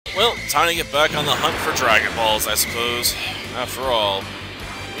Well, time to get back on the hunt for Dragon Balls, I suppose. After all,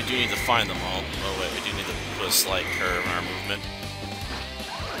 we do need to find them all. Oh wait, we do need to put a slight curve in our movement.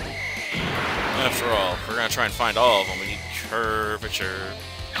 After all, if we're gonna try and find all of them, we need curvature.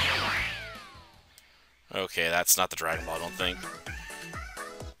 Okay, that's not the Dragon Ball, I don't think.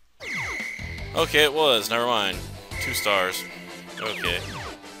 Okay, it was. Never mind. 2 stars. Okay.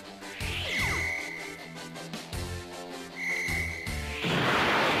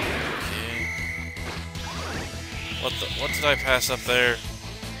 Okay. What did I pass up there?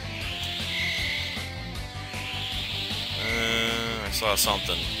 I saw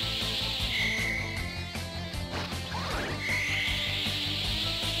something.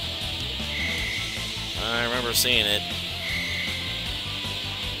 I remember seeing it.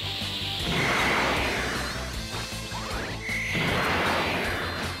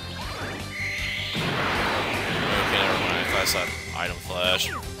 Okay, never mind. I saw item flash.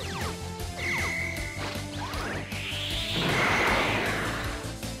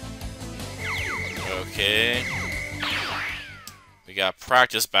 Okay. We got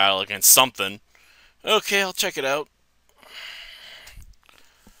practice battle against something. Okay, I'll check it out.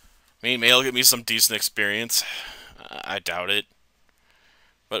 Maybe it'll give me some decent experience. I doubt it.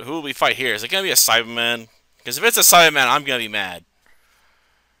 But who will we fight here? Is it gonna be a Cyberman? Because if it's a Cyberman, I'm gonna be mad.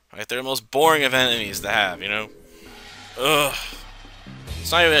 Right, they're the most boring of enemies to have, you know? Ugh.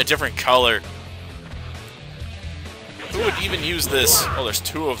 It's not even a different color. Who would even use this? Oh, there's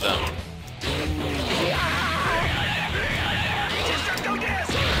 2 of them.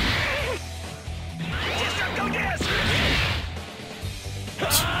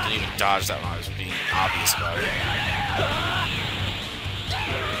 Didn't even dodge that one. I was being obvious about it.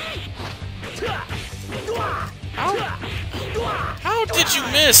 How did you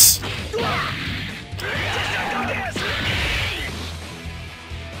miss?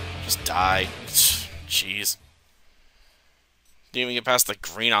 Just die. Jeez. Didn't even get past the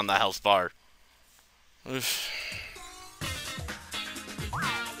green on the health bar. Oof.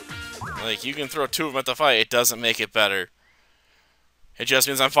 Like, you can throw 2 of them at the fight, it doesn't make it better. It just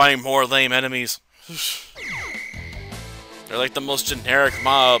means I'm fighting more lame enemies. They're like the most generic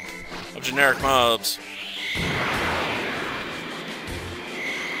mob of generic mobs.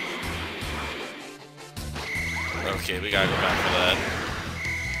 Okay, we gotta go back for that.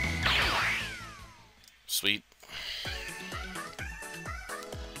 Sweet.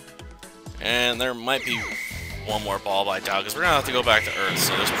 And there might be one more ball by doubt, because we're gonna have to go back to Earth,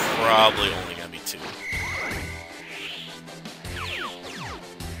 so there's probably only gonna be 2.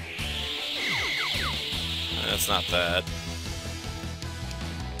 That's not that.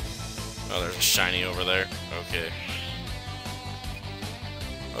 Oh, there's a shiny over there. Okay.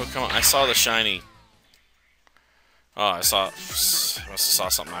 Oh, come on. I saw the shiny. Oh, I must have saw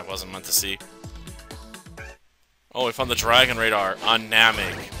something I wasn't meant to see. Oh, we found the Dragon Radar on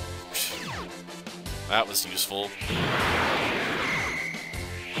Namek. That was useful.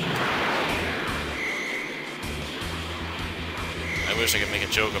 I wish I could make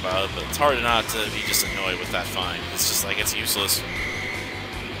a joke about it, but it's hard not to be just annoyed with that find. It's just like, it's useless.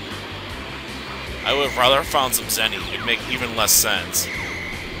 I would have rather found some Zenny. It'd make even less sense.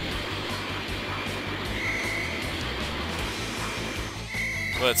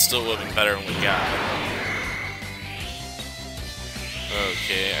 But it still would have been better than we got.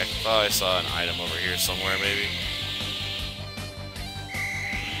 Okay, I thought I saw an item over here somewhere, maybe.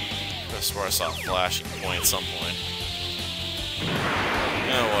 I swear I saw a flashing point at some point.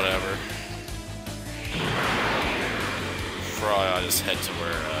 Yeah, whatever. Probably I'll just head to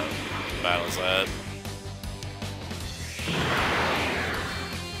where the battle's at.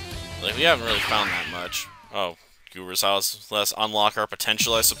 Like, we haven't really found that much. Oh, Guru's house. Let's unlock our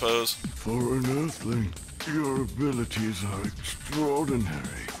potential, I suppose. For an Earthling, your abilities are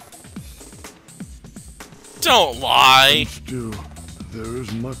extraordinary. Don't lie! And still, there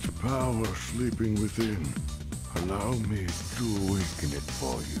is much power sleeping within. Allow me to awaken it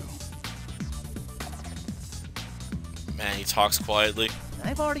for you. Man, he talks quietly.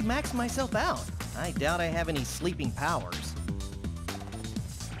 I've already maxed myself out. I doubt I have any sleeping powers.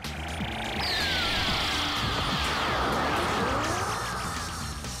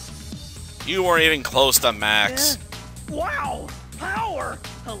 You weren't even close to max. Wow! Power!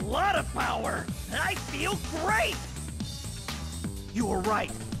 A lot of power! I feel great! You were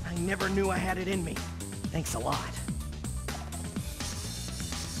right. I never knew I had it in me. Thanks a lot.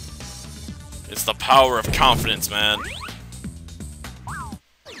 It's the power of confidence, man.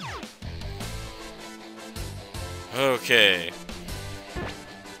 Okay.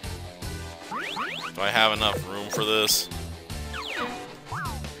 Do I have enough room for this?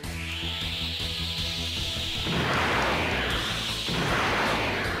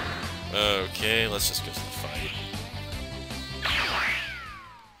 Okay, let's just go to the fight.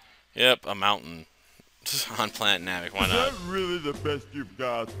 Yep, a mountain. On Planet Namek, why Is not? that really the best you've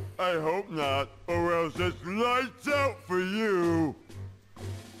got? I hope not, or else it's lights out for you.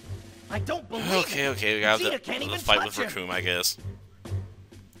 I don't believe Okay, it. we got Vegeta can't the even fight with touch him. Raccoon, I guess.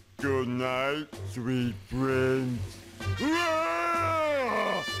 Good night, sweet prince.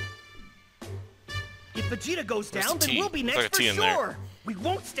 Ah! If Vegeta goes Where's down, the then T? we'll be Looks next like a for T in there. sure. We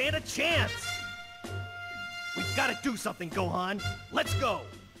won't stand a chance. We've got to do something, Gohan. Let's go.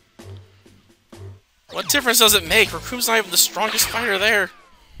 What difference does it make? Raccoon's not even the strongest fighter there.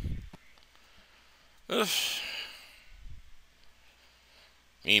 Ugh.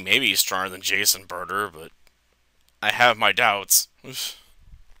 I mean, maybe he's stronger than Jason Birder, but I have my doubts. Ugh.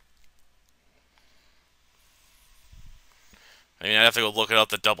 I mean, I'd have to go look it up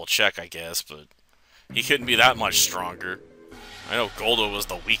to double check, I guess, but he couldn't be that much stronger. I know Goldo was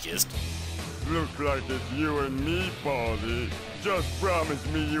the weakest. Looks like it's you and me, Baldy. Just promise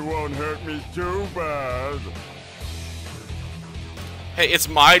me you won't hurt me too bad. Hey, it's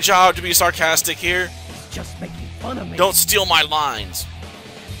my job to be sarcastic here. He's just making fun of me. Don't steal my lines.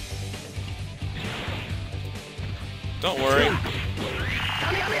 Don't worry.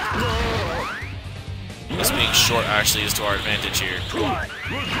 Us being short actually is to our advantage here.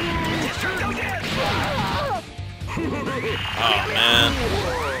 Oh, man.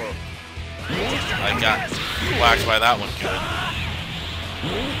 I got whacked by that one good.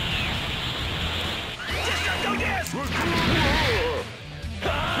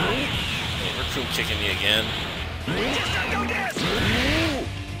 Hey, Raccoon kicking me again.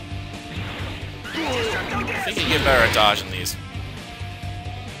 I think you get better at dodging these.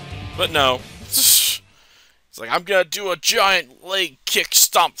 But no. It's like, I'm gonna do a giant leg kick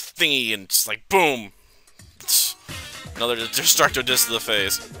stomp thingy, and it's like, boom. Another destructo disc to the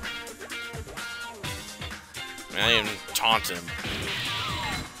face. Man, I didn't even taunt him.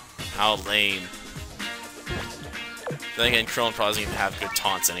 How lame. Then again, Krillin probably doesn't even have good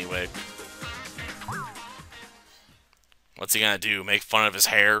taunts anyway. What's he gonna do? Make fun of his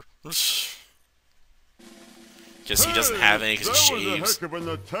hair? Because he doesn't have any because he shaves. That was a heck of an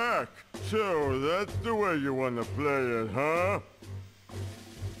attack. So that's the way you want to play it, huh?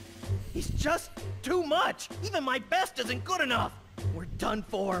 He's just too much. Even my best isn't good enough. We're done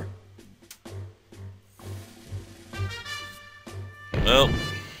for. Well,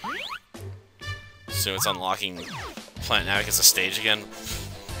 so it's unlocking Planet Namek as a stage again.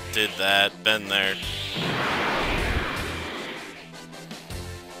 Did that, been there.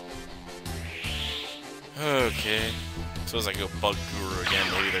 Okay, suppose I go bug Guru again.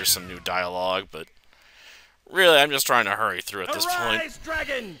 Maybe there's some new dialogue, but really, I'm just trying to hurry through at this point. Arise,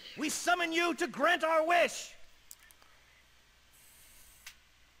 dragon! We summon you to grant our wish.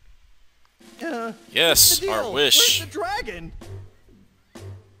 Yes, The deal. our wish. Where's the dragon?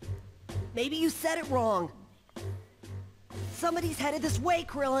 Maybe you said it wrong. Somebody's headed this way,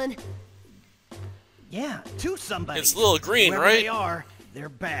 Krillin. Yeah, to somebody. It's Little Green, Whoever right? they are, they're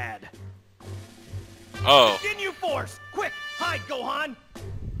bad. Oh, Ginyu Force! Quick, hide, Gohan!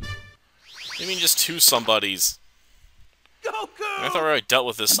 you mean just two somebodies? Goku! I thought we already dealt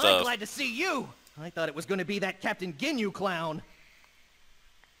with this Am I stuff. glad to see you? I thought it was going to be that Captain Ginyu clown.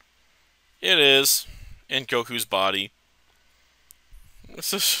 It is. In Goku's body.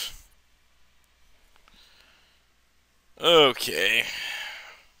 This is... Okay.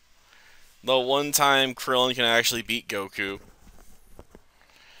 The one time Krillin can actually beat Goku.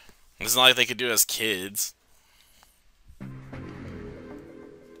 It's not like they could do it as kids.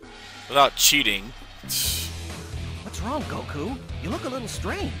 Without cheating. What's wrong, Goku? You look a little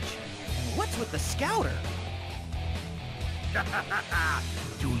strange. And what's with the scouter?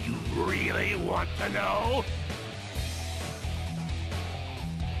 Do you really want to know?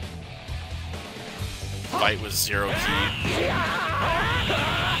 Fight with Zero Key.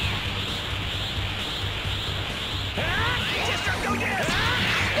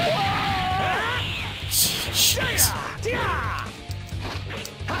 Jeez.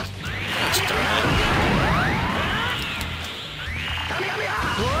 Gosh darn it.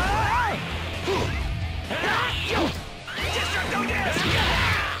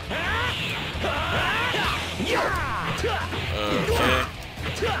 Okay.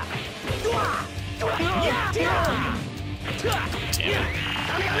 Damn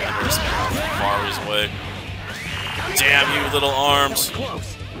it. Just how far he's away. Damn you, little arms.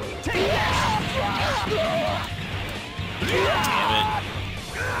 Close. Damn it.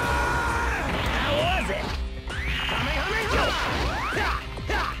 How was it?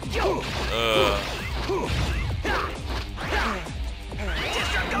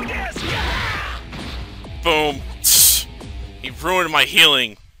 Boom. He ruined my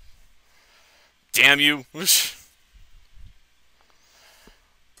healing. Damn you.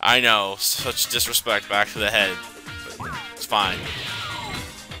 I know, such disrespect back to the head. But it's fine.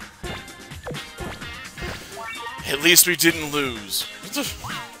 At least we didn't lose.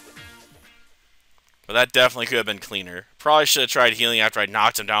 But that definitely could have been cleaner. Probably should have tried healing after I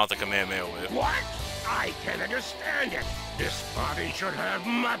knocked him down with the Kamehameha whip. What? I can understand it. This body should have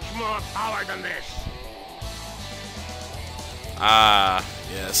much more power than this. Ah,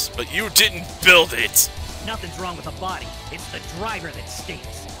 yes. But you didn't build it! Nothing's wrong with the body. It's the driver that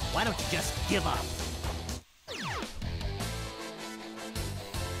stinks. Why don't you just give up?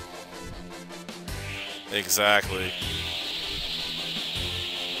 Exactly.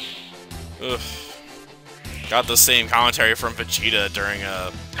 Ugh. Got the same commentary from Vegeta during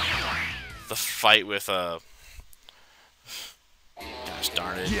the fight with gosh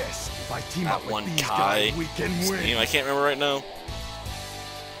darn it. Yes, if I team That up with one these Kai. guys, we can His win. name I can't remember right now.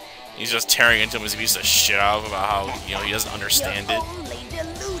 He's just tearing into him as if he's a shit out of him about how, you know, he doesn't understand You're it. only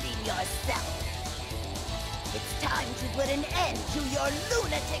deluding yourself. It's time to put an end to your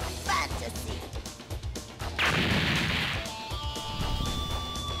lunatic fantasy.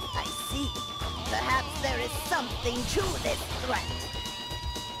 I see. Perhaps there is something to this threat.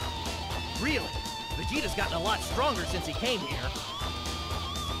 Really? Vegeta's gotten a lot stronger since he came here.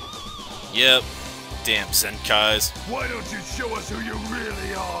 Yep. Damn Zenkais. Why don't you show us who you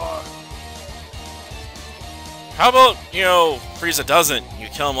really are? How about, you know, Frieza doesn't? You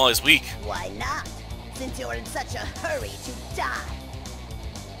kill him while he's weak. Why not? Since you're in such a hurry to die.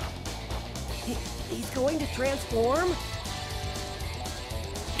 He's going to transform?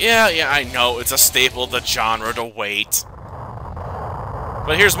 Yeah, I know, it's a staple of the genre to wait.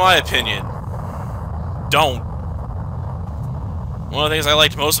 But here's my opinion. Don't. One of the things I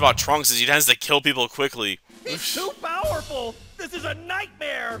liked most about Trunks is he tends to kill people quickly. He's too powerful! This is a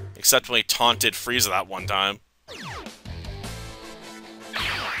nightmare! Except when he taunted Frieza that one time.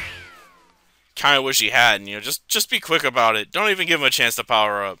 Kinda wish he hadn't, you know, just be quick about it. Don't even give him a chance to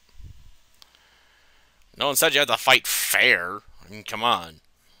power up. No one said you had to fight fair. I mean, come on.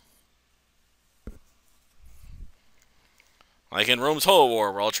 Like in Rome's Total War,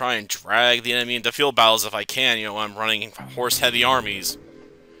 where I'll try and drag the enemy into field battles if I can, you know, when I'm running horse-heavy armies.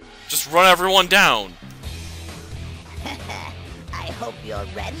 Just run everyone down. I hope you're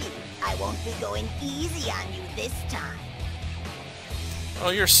ready. I won't be going easy on you this time. Oh,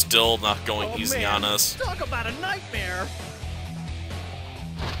 you're still not going easy man. on us. Talk about a nightmare!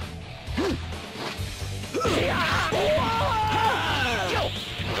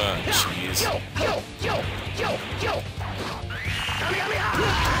 Jeez.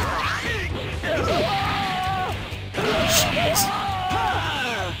 Jeez.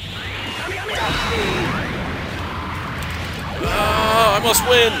 I must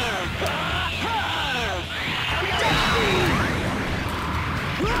win!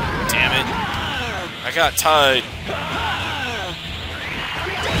 Damn it. I got tied.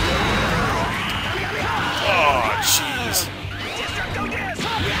 Oh, jeez.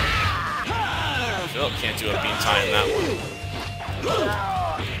 Philip can't do a beam tie in that one.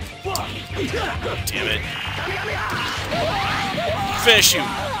 Damn it. Finish you!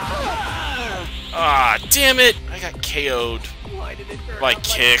 Ah, damn it! I got KO'd by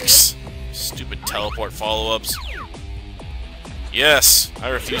kicks. Stupid teleport follow-ups. Yes, I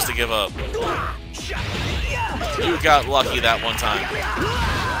refuse to give up. You got lucky that one time.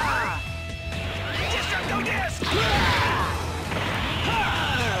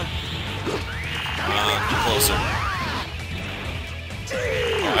 Come on, get closer.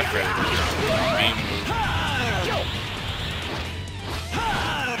 Oh, I created a beam move.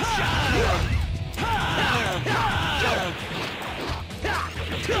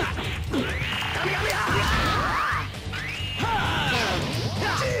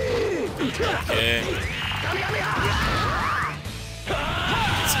 Okay.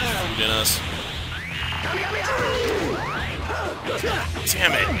 Get some food in us.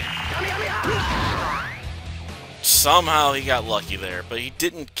 Damn it. Somehow he got lucky there, but he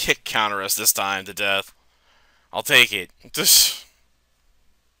didn't kick counter us this time to death. I'll take it.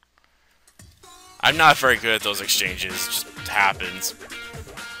 I'm not very good at those exchanges. It just happens.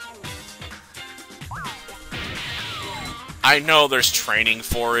 I know there's training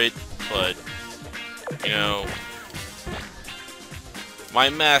for it, but, you know, my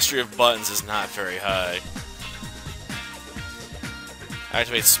mastery of buttons is not very high.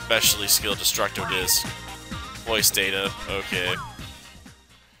 Activate specially skilled Destructo Disc. Voice data, okay.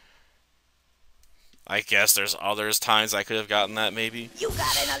 I guess there's others times I could have gotten that, maybe. You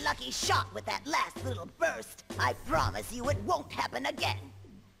got in a lucky shot with that last little burst. I promise you it won't happen again.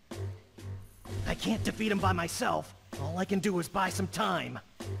 I can't defeat him by myself. All I can do is buy some time.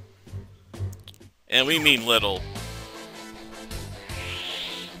 And we mean little.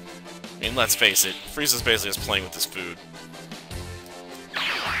 I mean, let's face it, Frieza's basically just playing with his food.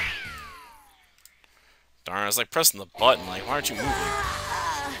 Darn, I was like pressing the button, like, why aren't you moving?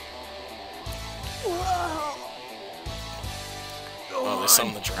 Oh, they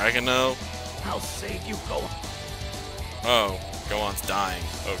summoned the dragon now? I'll save you, Go. Oh, Gohan's dying.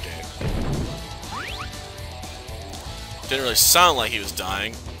 Okay. Didn't really sound like he was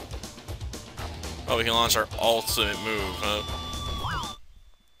dying. Oh, we can launch our ultimate move, huh?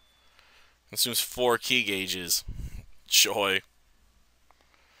 Consumes 4 key gauges. Joy.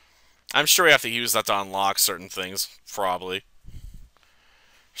 I'm sure we have to use that to unlock certain things, probably.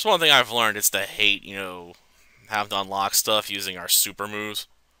 Just one thing I've learned, it's to hate, you know, having to unlock stuff using our super moves.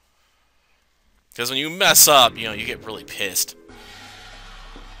 Because when you mess up, you know, you get really pissed.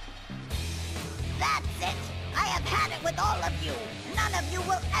 That's it. I have had it with all of you. None of you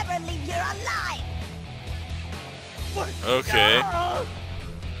will ever leave here alive. Okay.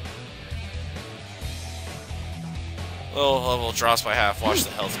 Well, level drops by half. Watch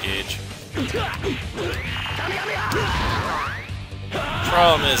the health gauge.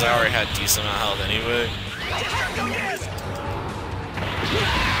 Problem is, I already had a decent amount of health anyway.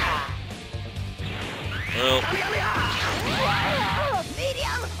 Well,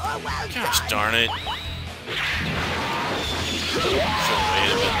 Medium or well gosh done. darn it. Should've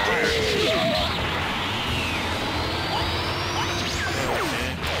waited a bit longer.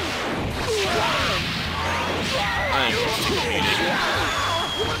 I am constipated.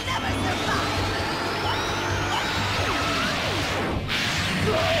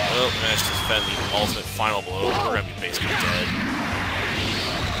 Well, managed to defend the ultimate final blow. We're gonna be basically dead.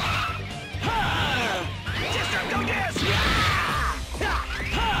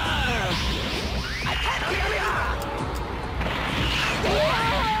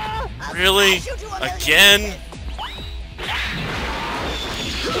 Really? Again?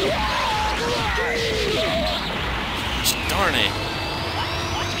 Gosh, darn it.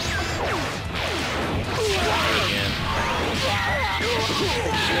 Again.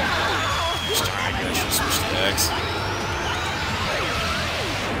 Gosh, darn it, I should switch to X.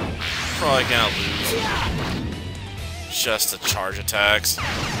 Probably gonna lose. Just to charge attacks.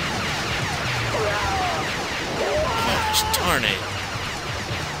 Gosh, darn it.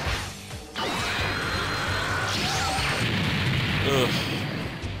 Ugh.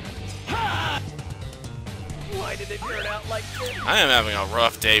 Why did it turn out like this? I am having a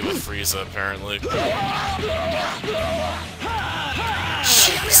rough day with Frieza, apparently.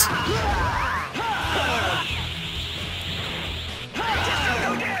 Jeez.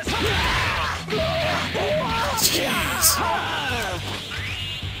 Jeez.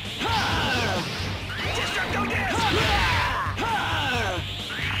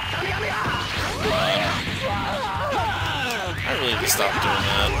 I really need to stop doing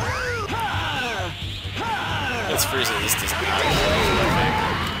that. Let's Frieza, this does not perfect.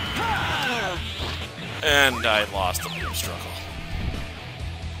 And I lost the boom struggle.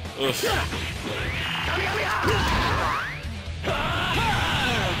 Oof.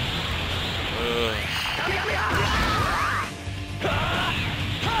 Ugh.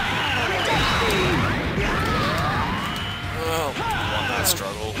 Well, won that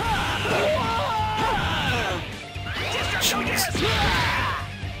struggle. Jeez.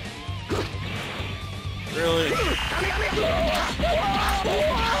 Really?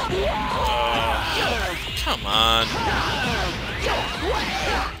 Come on.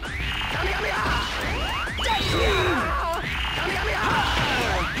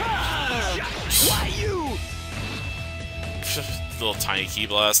 Why you? Little tiny key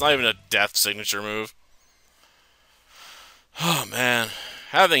blast. Not even a death signature move. Oh man.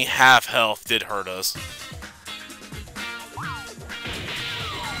 Having half health did hurt us.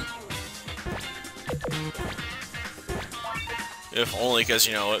 If only because,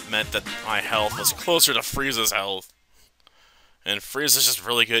 you know, it meant that my health was closer to Frieza's health. And Frieza's just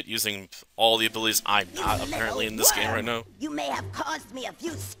really good at using all the abilities I'm not apparently in this game right now. You may have caused me a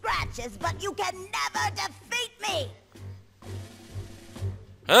few scratches, but you can never defeat me.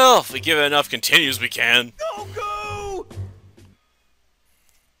 Well, if we give it enough continues, we can. Goku!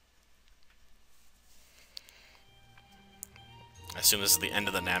 I assume this is the end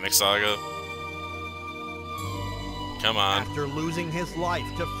of the Namek Saga. Come on. After losing his life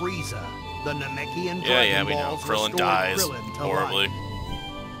to Frieza, the Namekian Yeah, Dragon we know. Balls Krillin restored dies Krillin to horribly. life.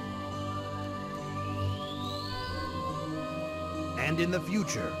 And in the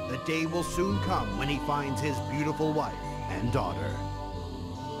future, the day will soon come when he finds his beautiful wife and daughter.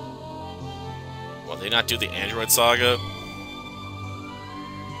 Will they not do the Android Saga?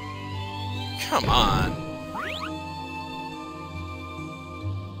 Come on.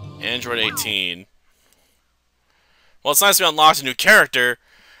 Android 18. Well, it's nice to be unlocked a new character.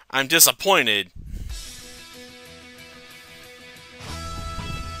 I'm disappointed.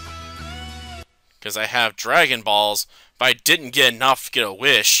 Because I have Dragon Balls, but I didn't get enough to get a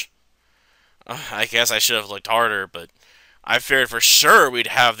wish. I guess I should have looked harder, but I figured for sure we'd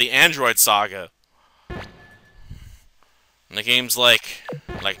have the Android Saga. And the game's like,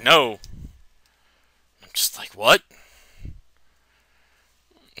 no. I'm just like, what?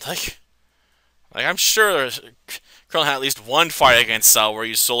 Like I'm sure Krillin had at least one fight against Cell where he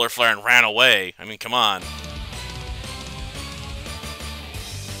used Solar Flare and ran away. I mean, come on.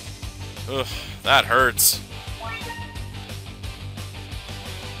 Ugh, that hurts.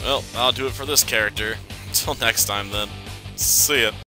 Well, I'll do it for this character. Until next time, then. See ya.